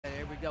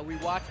go. We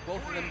watched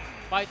both of them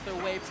fight their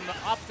way from the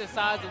opposite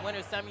sides of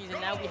winners semis, and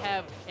now we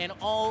have an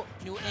all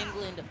New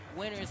England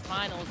winners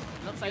finals.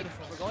 It looks like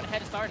we're going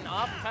ahead and starting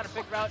off. I'm trying to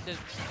figure out, does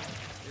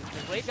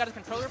Wade got his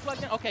controller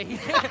plugged in? Okay, he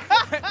did.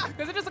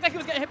 Because it just looked like he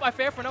was getting hit by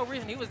Fair for no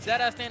reason. He was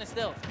dead-ass standing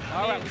still.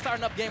 All right, we're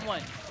starting up game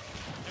one.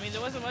 I mean,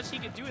 there wasn't much he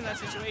could do in that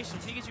situation.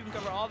 Pikachu can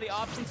cover all the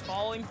options,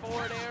 falling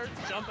forward air,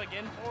 jump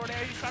again forward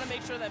air. He's trying to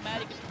make sure that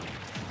Matty could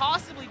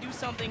possibly do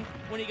something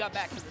when he got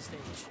back to the stage.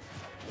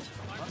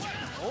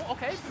 Oh,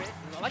 okay.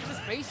 I like the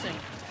spacing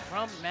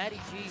from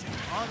MattyG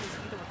on these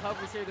either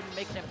recoveries here. Going to be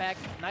making it back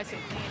nice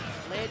and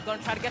clean. Lid going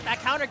to try to get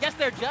that counter. Gets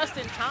there just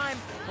in time,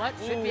 but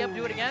should be able to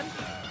do it again.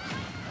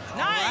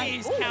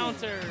 Nice right.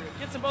 counter.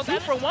 Gets them both 2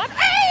 for 1.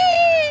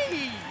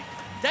 Hey!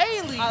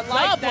 Daily I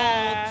like double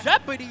that.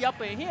 Jeopardy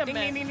up in here, Ding,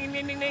 man. ding, ding,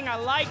 ding, ding, ding. I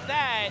like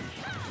that.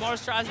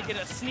 Mars tries to get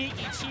a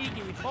sneaky,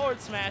 cheeky forward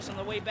smash on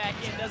the way back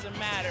in. Doesn't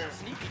matter.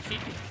 Sneaky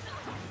cheeky.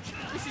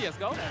 You see us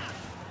go there.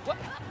 What?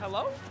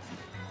 Hello?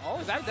 Oh,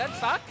 is that a dead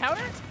stock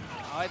counter?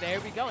 Oh, there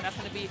we go. And that's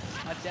going to be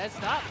a dead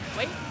stop.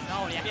 Wait.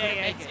 No,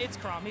 yeah, it's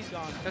Chrom. He's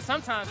gone. Because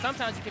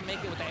sometimes you can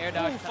make it with the air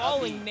dodge.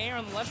 Falling nair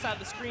on the left side of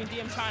the screen.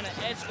 DM trying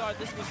to edge guard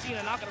this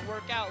Lucina. Not going to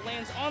work out.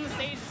 Lands on the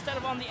stage instead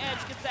of on the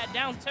edge. Gets that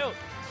down tilt.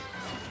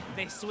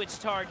 They switch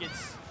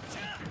targets.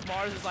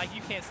 Mars is like,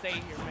 you can't stay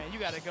here, man. You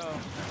got to go.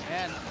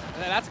 And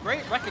that's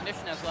great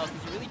recognition as well,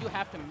 because you really do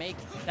have to make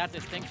that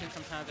distinction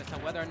sometimes as to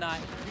whether or not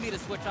you need to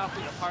switch off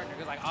with your partner.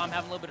 Because, like, oh, I'm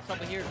having a little bit of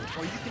trouble here,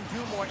 or you can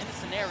do more in the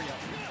scenario.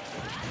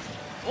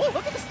 Oh,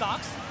 look at the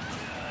stocks.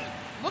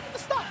 Look at the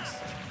stocks.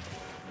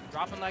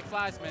 Dropping like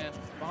flies, man.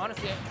 But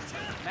honestly,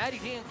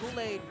 MattyG and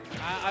Kool-Aid,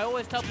 I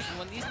always tell people,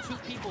 when these two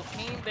people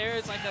team,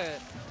 there's like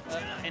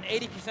an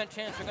 80%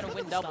 chance they're going to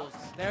win doubles.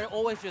 They're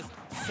always just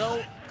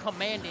so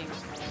commanding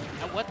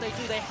at what they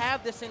do. They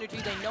have this energy.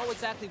 They know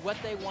exactly what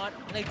they want,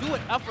 and they do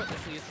it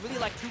effortlessly. It's really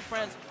like two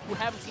friends who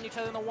haven't seen each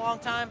other in a long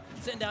time,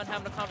 sitting down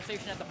having a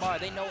conversation at the bar.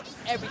 They know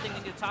everything they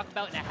need to talk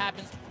about, and it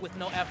happens with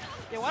no effort.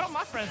 Yeah, why don't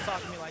my friends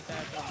talk to me like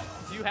that,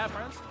 though? Do you have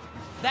friends?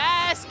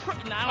 That's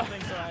no, I don't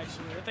think so,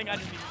 actually. I think I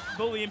just be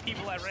bullying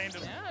people at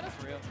random. Yeah,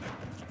 that's real.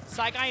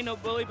 Psych, I ain't no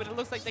bully, but it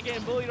looks like they're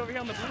getting bullied over here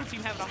on the blue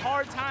team, having a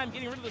hard time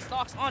getting rid of the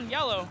stocks on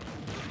yellow.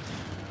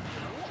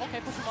 Ooh, okay,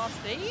 push him off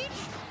stage.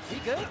 Be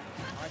good.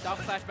 All right,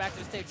 Dolphin Flash back to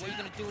the stage. What are you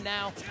going to do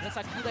now? Looks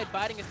like Kool-Aid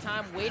biding his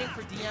time, waiting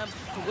for DM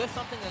to whip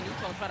something in the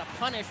neutral and try to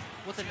punish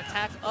with an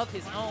attack of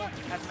his own.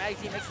 As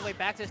MattyG makes his way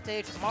back to the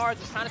stage, Mars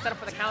is trying to set up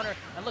for the counter.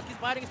 And look, he's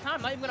biding his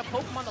time. Not even going to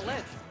poke him on the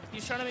ledge.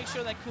 He's trying to make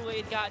sure that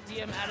Kool-Aid got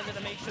DM out of there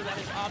to make sure that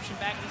his option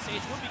back in the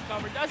stage would be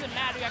covered. Doesn't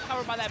matter, he got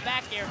covered by that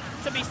back air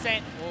to be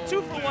sent. Oh.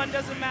 2 for 1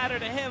 doesn't matter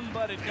to him,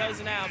 but it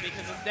does now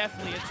because it's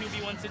definitely a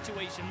 2v1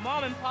 situation.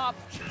 Mom and Pop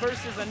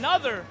versus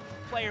another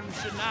player who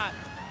should not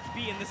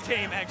be in this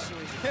game,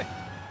 actually.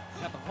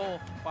 Got the whole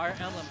Fire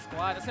Emblem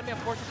squad. It's going to be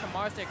a fortune from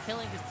Mars there,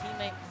 killing his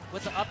teammate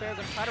with the up air.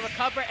 Going to try to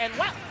recover, and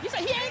wow, he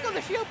angled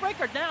the shield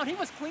breaker down. He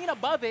was clean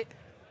above it,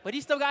 but he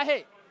still got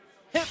hit.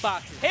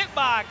 Hitboxes.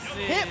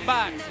 Hitboxes.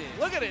 Hitboxes.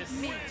 Look at this.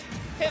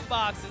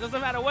 Hitboxes.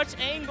 Doesn't matter which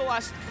angle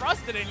I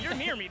thrust it in. You're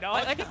near me,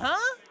 dog. Like, huh?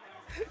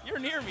 You're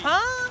near me.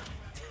 Huh?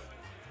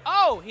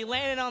 Oh, he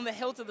landed on the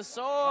hilt of the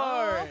sword.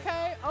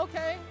 Oh,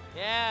 okay.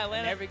 Yeah,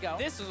 landed. There we go.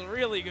 This was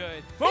really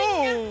good.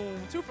 Boom!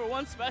 2 for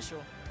 1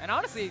 special. And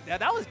honestly,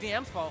 that was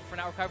DM's fault for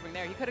not recovering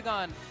there. He could have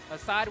gone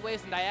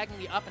sideways and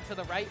diagonally up and to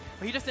the right,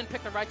 but he just didn't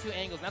pick the right 2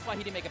 angles, and that's why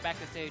he didn't make it back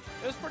to stage.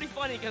 It was pretty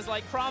funny because,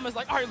 like, Chrom is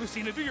like, all right,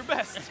 Lucina, do your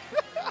best.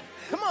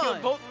 Come on.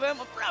 Kill both of them.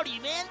 I'm proud of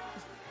you, man.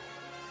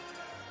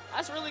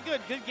 That's really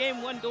good. Good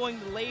game 1 going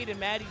late, and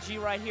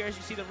MattyG right here as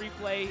you see the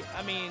replay.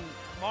 I mean,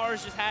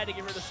 Mars just had to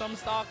get rid of some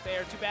stock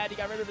there. Too bad he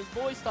got rid of his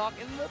boy stock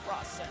in the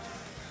process.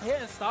 Yeah,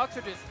 and stocks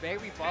are just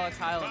very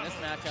volatile in this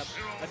matchup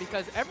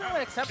because everyone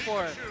except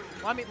for,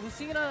 well, I mean,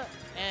 Lucina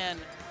and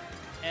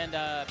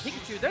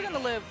Pikachu, they're going to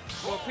live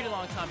for a pretty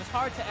long time. It's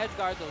hard to edge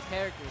guard those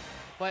characters,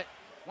 but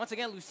once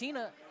again,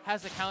 Lucina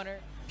has the counter.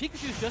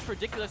 Pikachu's just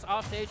ridiculous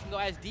off stage, can go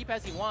as deep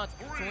as he wants.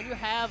 So when you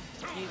have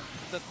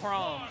the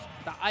Chroms,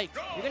 the Ike,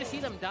 you're going to see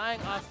them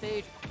dying off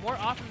stage more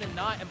often than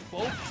not, and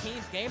both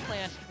teams' game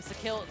plan is to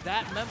kill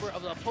that member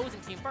of the opposing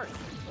team first.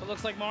 It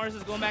looks like Mars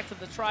is going back to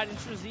the tried and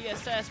true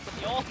ZSS, but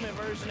the ultimate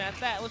version at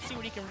that. Let's see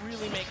what he can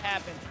really make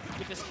happen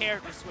with this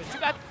character switch.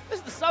 This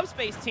is the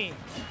subspace team.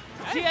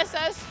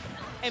 ZSS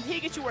and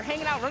Pikachu were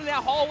hanging out, running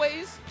down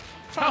hallways,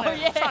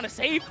 trying to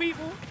save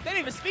people. They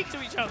didn't even speak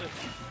to each other.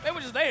 They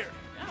were just there.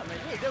 Yeah,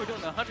 man, they were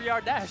doing the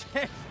 100-yard dash.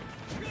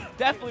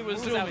 Definitely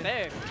was zooming. Out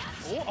there.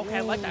 Ooh, okay,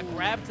 I like that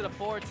grab to the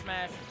forward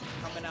smash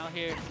coming out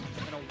here.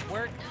 Gonna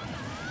work.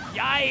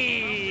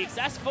 Yikes!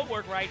 That's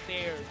footwork right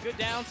there. Good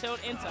down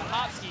tilt into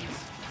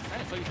hopskis.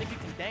 Right, so you think you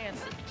can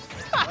dance?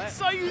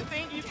 So you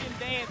think you can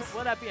dance?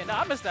 What'd that be? No,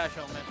 I missed that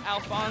show, man.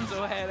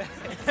 Alfonso had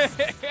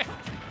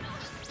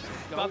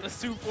about to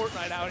sue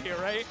Fortnite out here,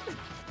 right?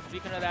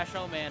 Speaking of that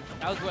show, man,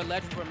 that was where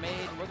legends were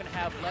made. We're gonna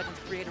have legends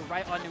created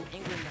right on New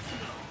England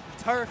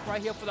turf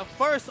right here for the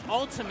first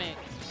ultimate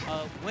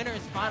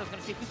winners finals.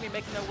 Going to see who's going to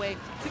be making their way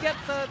to get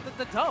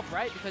the dub,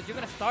 right? Because you're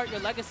going to start your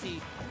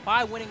legacy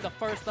by winning the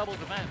first doubles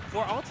event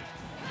for ultimate.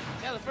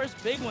 Yeah, the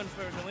first big one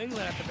for New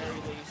England at the very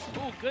least.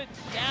 Ooh, good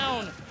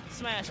down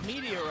smash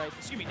meteorite.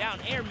 Excuse me, down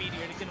air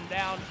meteor to get him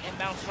down and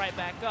bounce right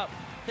back up.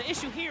 The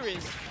issue here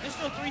is there's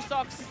still 3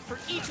 stocks for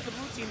each of the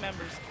blue team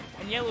members,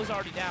 and Yellow's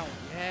already down.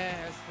 Yeah,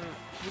 that's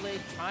true.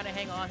 Kool-Aid trying to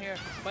hang on here,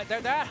 but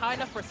they're at high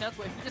enough percent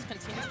where if he just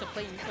continues to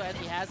play neutral as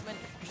he has been,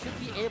 he should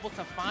be able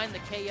to find the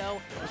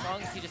KO as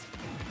long as he just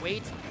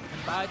waits and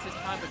bides his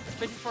time. But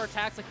especially for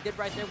attacks like he did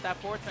right there with that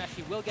forward smash,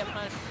 he will get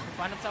punished and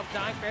find himself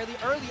dying fairly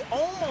early,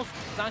 almost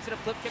dying to the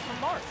flip kick from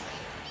Mars.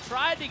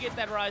 Tried to get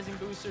that rising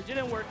booster,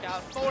 didn't work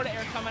out. Forward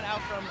air coming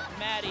out from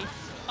Matty.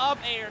 Up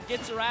air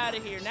gets her out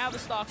of here. Now the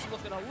stock's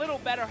looking a little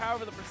better,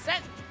 however the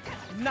percent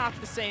not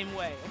the same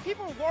way. And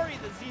people were worried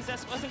that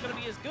ZSS wasn't going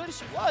to be as good as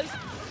she was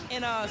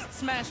in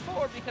Smash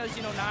 4 because,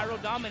 you know,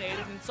 Nairo dominated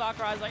and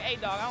Sakurai's like, hey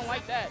dog, I don't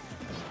like that.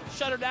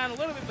 Shut her down a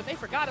little bit, but they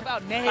forgot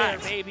about Nair,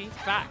 baby.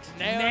 Facts.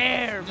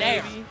 Nair,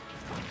 baby.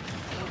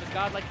 With a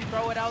god like you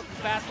throw it out,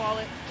 you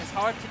fastball it, it's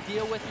hard to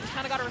deal with. You just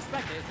kind of got to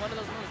respect it. It's one of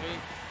those moves where you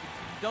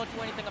don't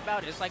do anything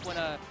about it. It's like when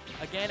a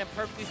Ganon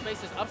perfectly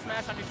spaces up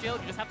smash on your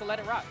shield, you just have to let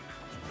it rock.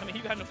 I mean,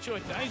 you got no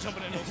choice. I ain't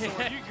jumping in no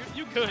sword.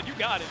 You good. You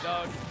got it,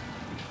 dog.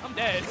 I'm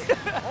dead.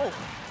 Oh,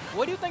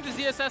 what do you think the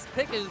ZSS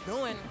pick is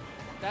doing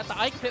that the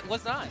Ike pick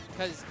was not?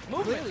 Because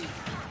clearly,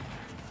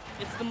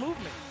 it's the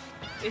movement.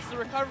 It's the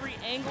recovery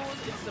angles.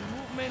 It's the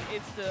movement.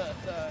 It's the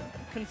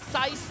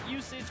concise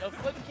usage of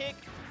flip kick.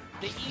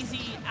 The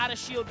easy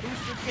out-of-shield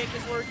booster kick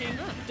is working.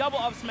 Double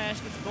up smash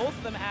gets both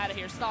of them out of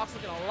here. Stock's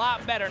looking a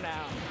lot better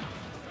now.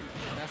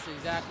 That's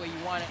exactly what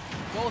you want it.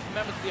 Both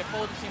members of the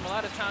opposing team, a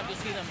lot of times you'll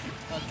see them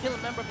kill a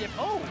member of the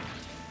opponent.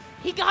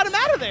 Oh! He got him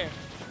out of there!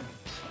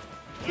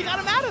 He got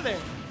him out of there!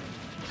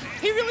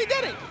 He really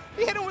did it!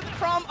 He hit him with the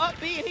Chrom up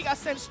B and he got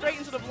sent straight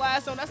into the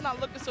blast zone. That's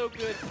not looking so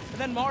good. And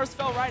then Mars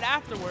fell right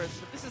afterwards.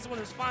 But this is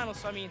winners finals,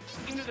 so I mean,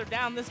 even if they're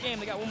down this game,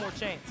 they got one more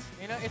chance.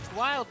 You know, it's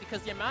wild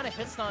because the amount of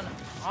hits on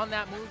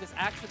that move is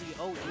actually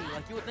OD.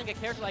 Like you would think a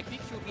character like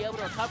Pikachu would be able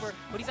to recover,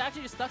 but he's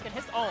actually just stuck in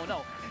his. Oh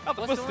no!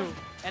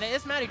 And it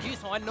is MattyG,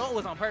 so I know it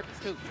was on purpose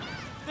too.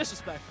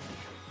 Disrespectful.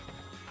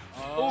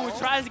 Oh,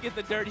 tries to get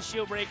the dirty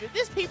shield breaker.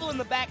 There's people in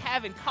the back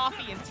having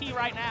coffee and tea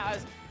right now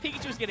as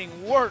Pikachu's getting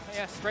worked.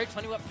 Yeah, straight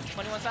 21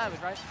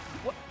 Savage, right?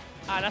 What?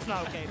 That's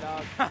not okay,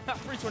 dog.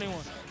 321.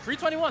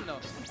 321 though.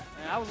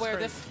 And I would wear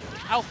this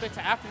outfit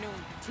to afternoon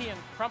tea and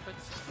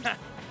crumpets. Yeah,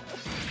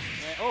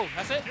 oh,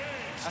 that's it.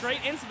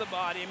 Straight into the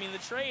body. I mean, the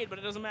trade, but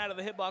it doesn't matter.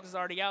 The hitbox is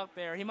already out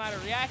there. He might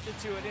have reacted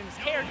to it in his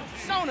character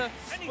persona,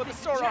 but the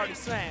sword already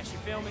smashed. You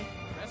feel me?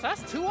 So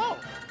that's 2-0.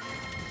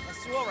 That's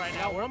 2-0 right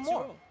now. One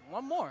more.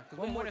 One more.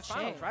 One more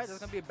finals, right? There's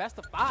going to be a best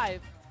of 5.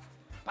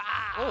 Wow.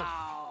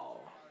 Oh.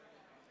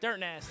 Dirt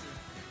nasty.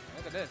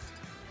 Look at this.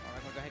 All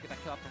right, we're going to go ahead and get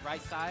that kill off the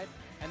right side.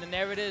 And then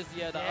there it is,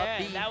 the up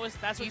B.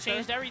 That's what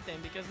changed everything.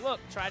 Because look,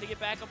 tried to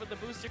get back up with the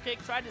booster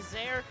kick, tried to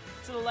Zair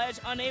to the ledge,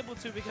 unable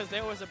to because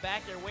there was a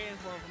back there waiting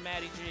for him from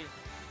MattyG.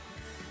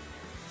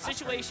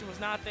 Situation was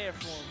not there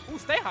for him. Ooh,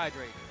 stay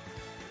hydrated.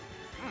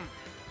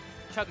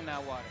 Chugging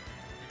that water.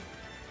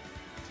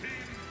 Team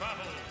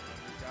battle.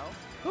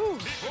 Whew.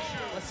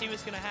 Let's see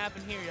what's going to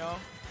happen here, y'all.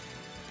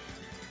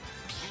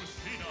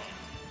 Lucina.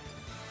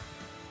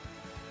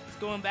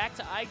 Going back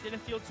to Ike,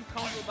 didn't feel too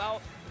comfortable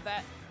about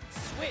that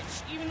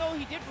switch, even though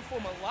he did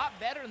perform a lot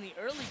better in the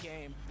early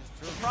game.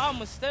 The problem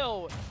was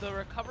still the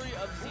recovery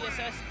of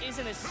ZSS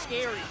isn't as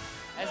scary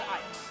as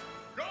Ike's.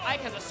 Ike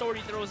has a sword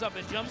he throws up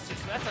and jumps to,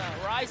 so that's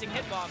a rising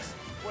hitbox,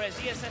 whereas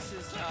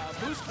ZSS's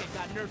boost kick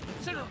got nerfed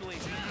considerably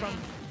from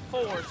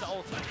forward to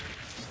ultimate.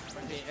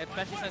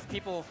 Especially since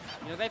people,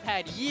 you know, they've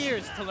had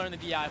years to learn the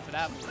DI for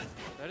that move.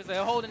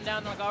 They're holding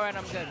down, they're like, all right,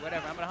 I'm good,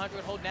 whatever. I'm at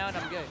 100, hold down,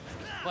 I'm good.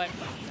 But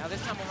now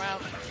this time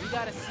around, we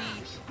got to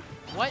see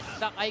what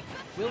the Ike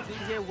will do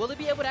here. Will it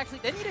be able to actually,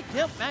 they need to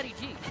gimp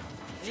MattyG.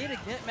 They need to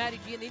gimp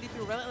MattyG, and they need to be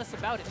relentless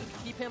about it. They need to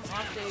keep him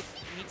on stage.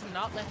 They need to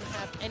not let him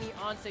have any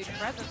on-stage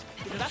presence,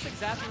 because that's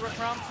exactly where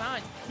Chrom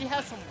shines. He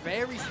has some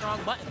very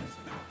strong buttons.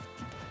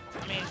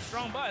 I mean,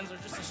 strong buttons are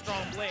just a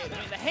strong blade. I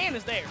mean, the hand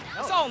is there.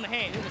 It's all in the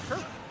hand. It's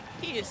true.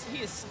 He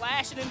is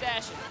slashing and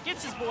dashing.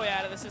 Gets his boy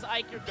out of this. Says,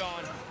 Ike, you're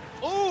gone.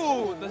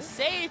 Ooh, the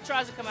save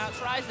tries to come out,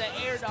 tries that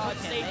air dodge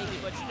safely,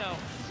 but you know,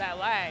 that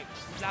lag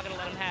is not going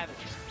to let him have it.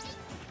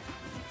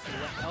 See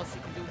what else he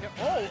can do here.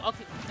 Oh,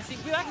 okay. See,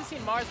 we've actually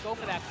seen Mars go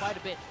for that quite a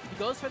bit. He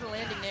goes for the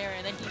landing there,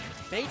 and then he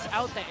baits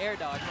out the air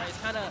dodge, right? It's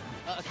kind of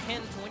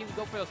akin to when he would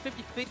go for those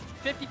 50-50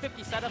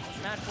 setups in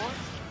Smash 4.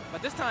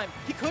 But this time,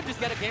 he could just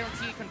get a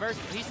guaranteed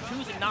conversion. He's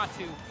choosing not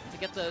to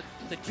get the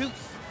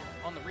juice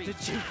on the read. The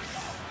juice.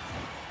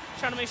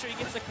 Trying to make sure he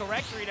gets the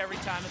correct read every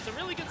time. It's a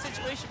really good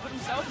situation to put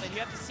himself in. You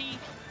have to see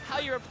how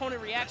your opponent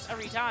reacts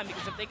every time,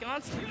 because if they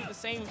constantly do the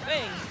same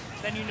thing,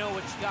 then you know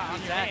what you got on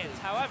your hands.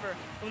 However,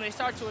 when they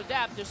start to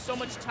adapt, there's so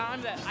much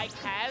time that Ike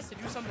has to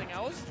do something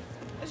else.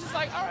 It's just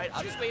like, all right,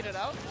 I'll just wait it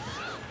out.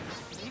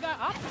 He got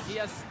options.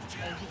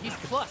 He's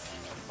plus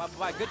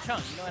by a good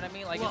chunk. You know what I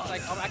mean? Like, it's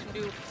like, oh, I can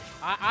do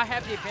I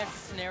have the advantage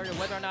scenario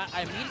whether or not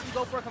I immediately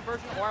go for a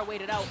conversion or I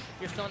wait it out.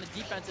 You're still in the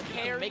defensive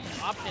parry, make an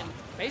option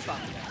based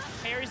off of that.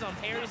 Parries on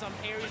parries on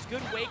parries.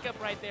 Good wake up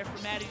right there for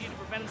MattyG to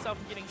prevent himself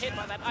from getting hit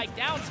by that Ike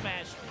down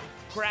smash.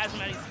 Grabs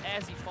him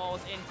as he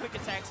falls in. Quick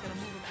attack's going to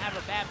move him out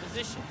of a bad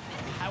position.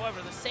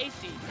 However, the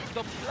safety,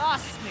 the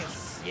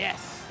plusness.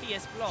 Yes. He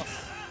is plus.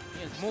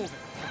 He is moving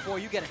before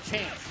you get a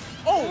chance.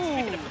 Oh,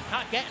 speaking of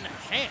not getting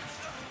a chance.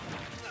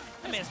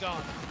 That man's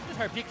gone. Just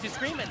heard Pikachu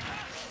screaming.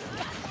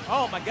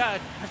 Oh my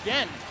God,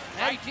 again.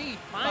 MattyG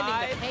finding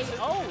the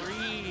KO.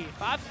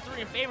 5-3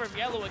 in favor of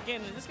yellow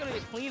again. And this is going to be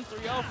a clean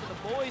 3-0 for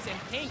the boys in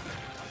pink.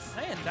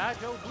 I'm saying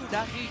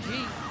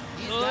DojoBlue.GG.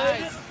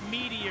 Good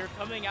meteor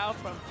coming out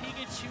from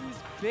Pikachu's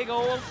big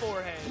old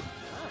forehead.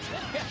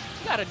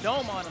 You got a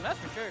dome on him, that's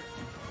for sure.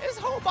 His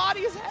whole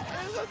body is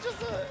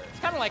just a... It's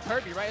kind of like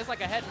Kirby, right? It's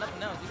like a head,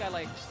 nothing else. You got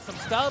like some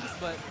stubs,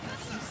 but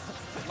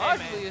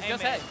largely it's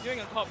just head. You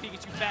ain't gonna call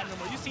Pikachu fat no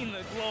more. You seen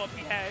the glow up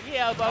he had?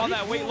 Yeah, but all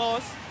that weight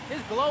loss.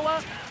 His glow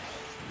up,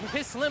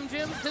 his Slim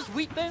Jims, his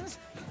Wheat Thins.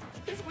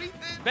 His Wheat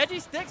Thins.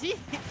 Veggie Sticks, he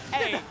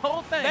hey, the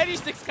whole thing. Veggie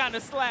Sticks kind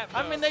of slap. Though.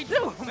 I mean, they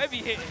do. Maybe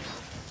hitting.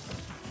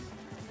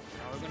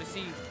 We're gonna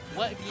see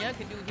what DM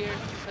can do here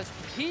because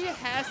he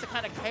has to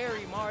kind of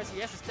carry Mars.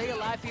 He has to stay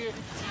alive here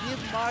to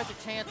give Mars a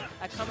chance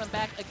at coming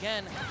back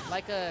again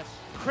like a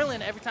Krillin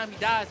every time he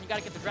dies. You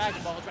gotta get the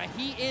Dragon Balls, right?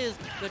 He is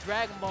the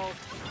Dragon Balls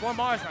for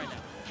Mars right now.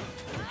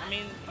 I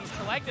mean, he's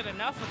collected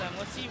enough of them.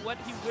 Let's see what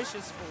he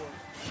wishes for.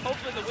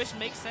 Hopefully the wish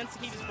makes sense to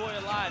keep his boy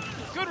alive.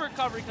 Good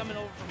recovery coming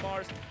over from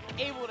Mars.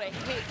 Able to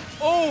hit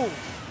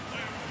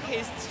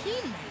his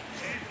teammate.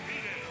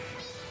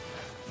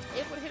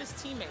 Able to hit his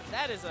teammate.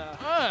 That is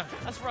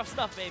that's rough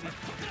stuff, baby.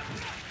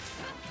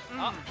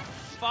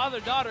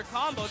 Father-daughter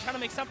combo trying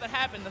to make something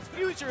happen. The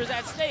future is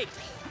at stake.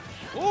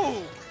 Ooh.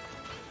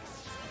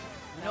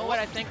 You know what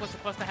I think was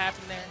supposed to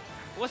happen there?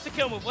 What's the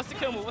kill move? What's the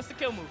kill move? What's the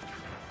kill move?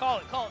 Call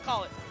it, call it,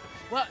 call it.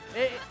 Well,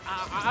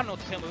 I don't know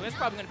what the kill move. It's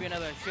probably going to be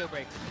another shield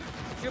break.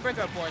 Shield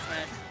breaker or force,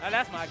 man.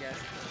 That's my guess.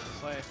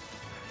 But it's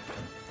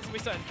going to be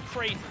something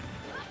crazy.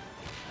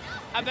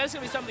 I bet it's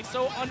going to be something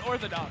so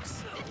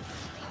unorthodox.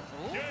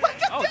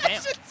 Oh,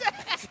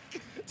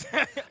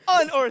 damn.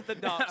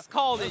 Unorthodox.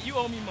 Called it. You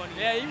owe me money.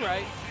 Yeah, you're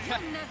right.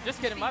 Just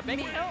kidding. My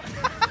bank account?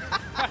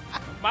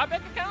 My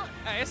bank account?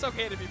 Hey, it's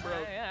okay to be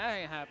broke. Yeah, that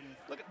ain't happening.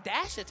 Look at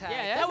dash attack.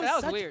 Yeah, that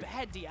was such weird.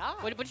 Bad DI.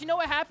 But you know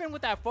what happened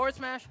with that forward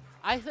smash?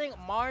 I think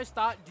Mars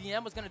thought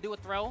DM was going to do a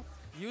throw,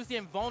 use the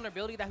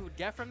invulnerability that he would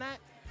get from that,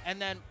 and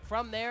then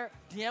from there,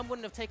 DM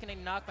wouldn't have taken any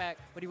knockback,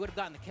 but he would have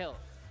gotten the kill.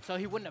 So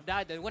he wouldn't have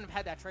died there. He wouldn't have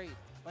had that trade.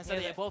 But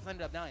instead, they both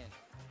ended up dying.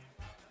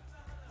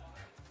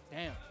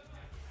 Damn.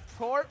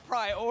 Port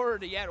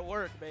priority at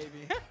work,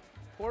 baby.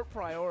 Port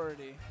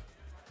priority.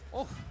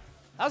 Oh,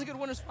 that was a good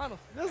winner's final.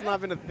 That's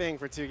not been a thing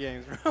for 2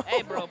 games, bro.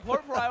 Hey, bro,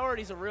 port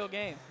priority is a real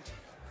game.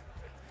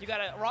 You got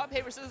a rock,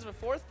 paper, scissors for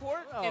 4th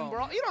port and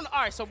brawl. You don't.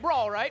 All right, so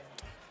brawl, right?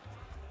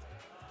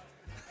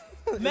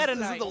 Meta Knight.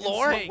 Is it the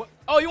lore?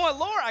 Oh, you want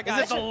lore? I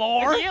got it the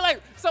lore? You're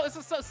like,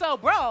 so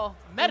brawl,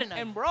 Meta Knight.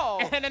 And brawl.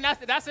 And then that's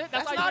it? That's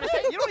all not you're it. going to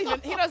say? You don't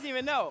even, he doesn't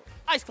even know.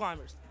 Ice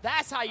climbers.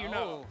 That's how you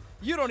know.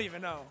 You don't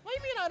even know. What do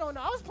you mean I don't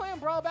know? I was playing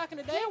Brawl back in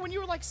the day. Yeah, when you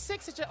were like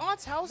 6 at your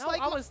aunt's house. No,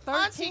 like, I was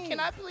 13. Auntie, can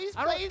I please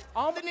play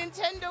the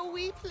Nintendo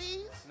Wii,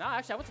 please? Nah,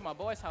 actually, I went to my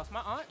boy's house.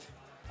 My aunt.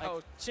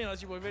 Like, she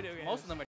knows you play video games. Most of them are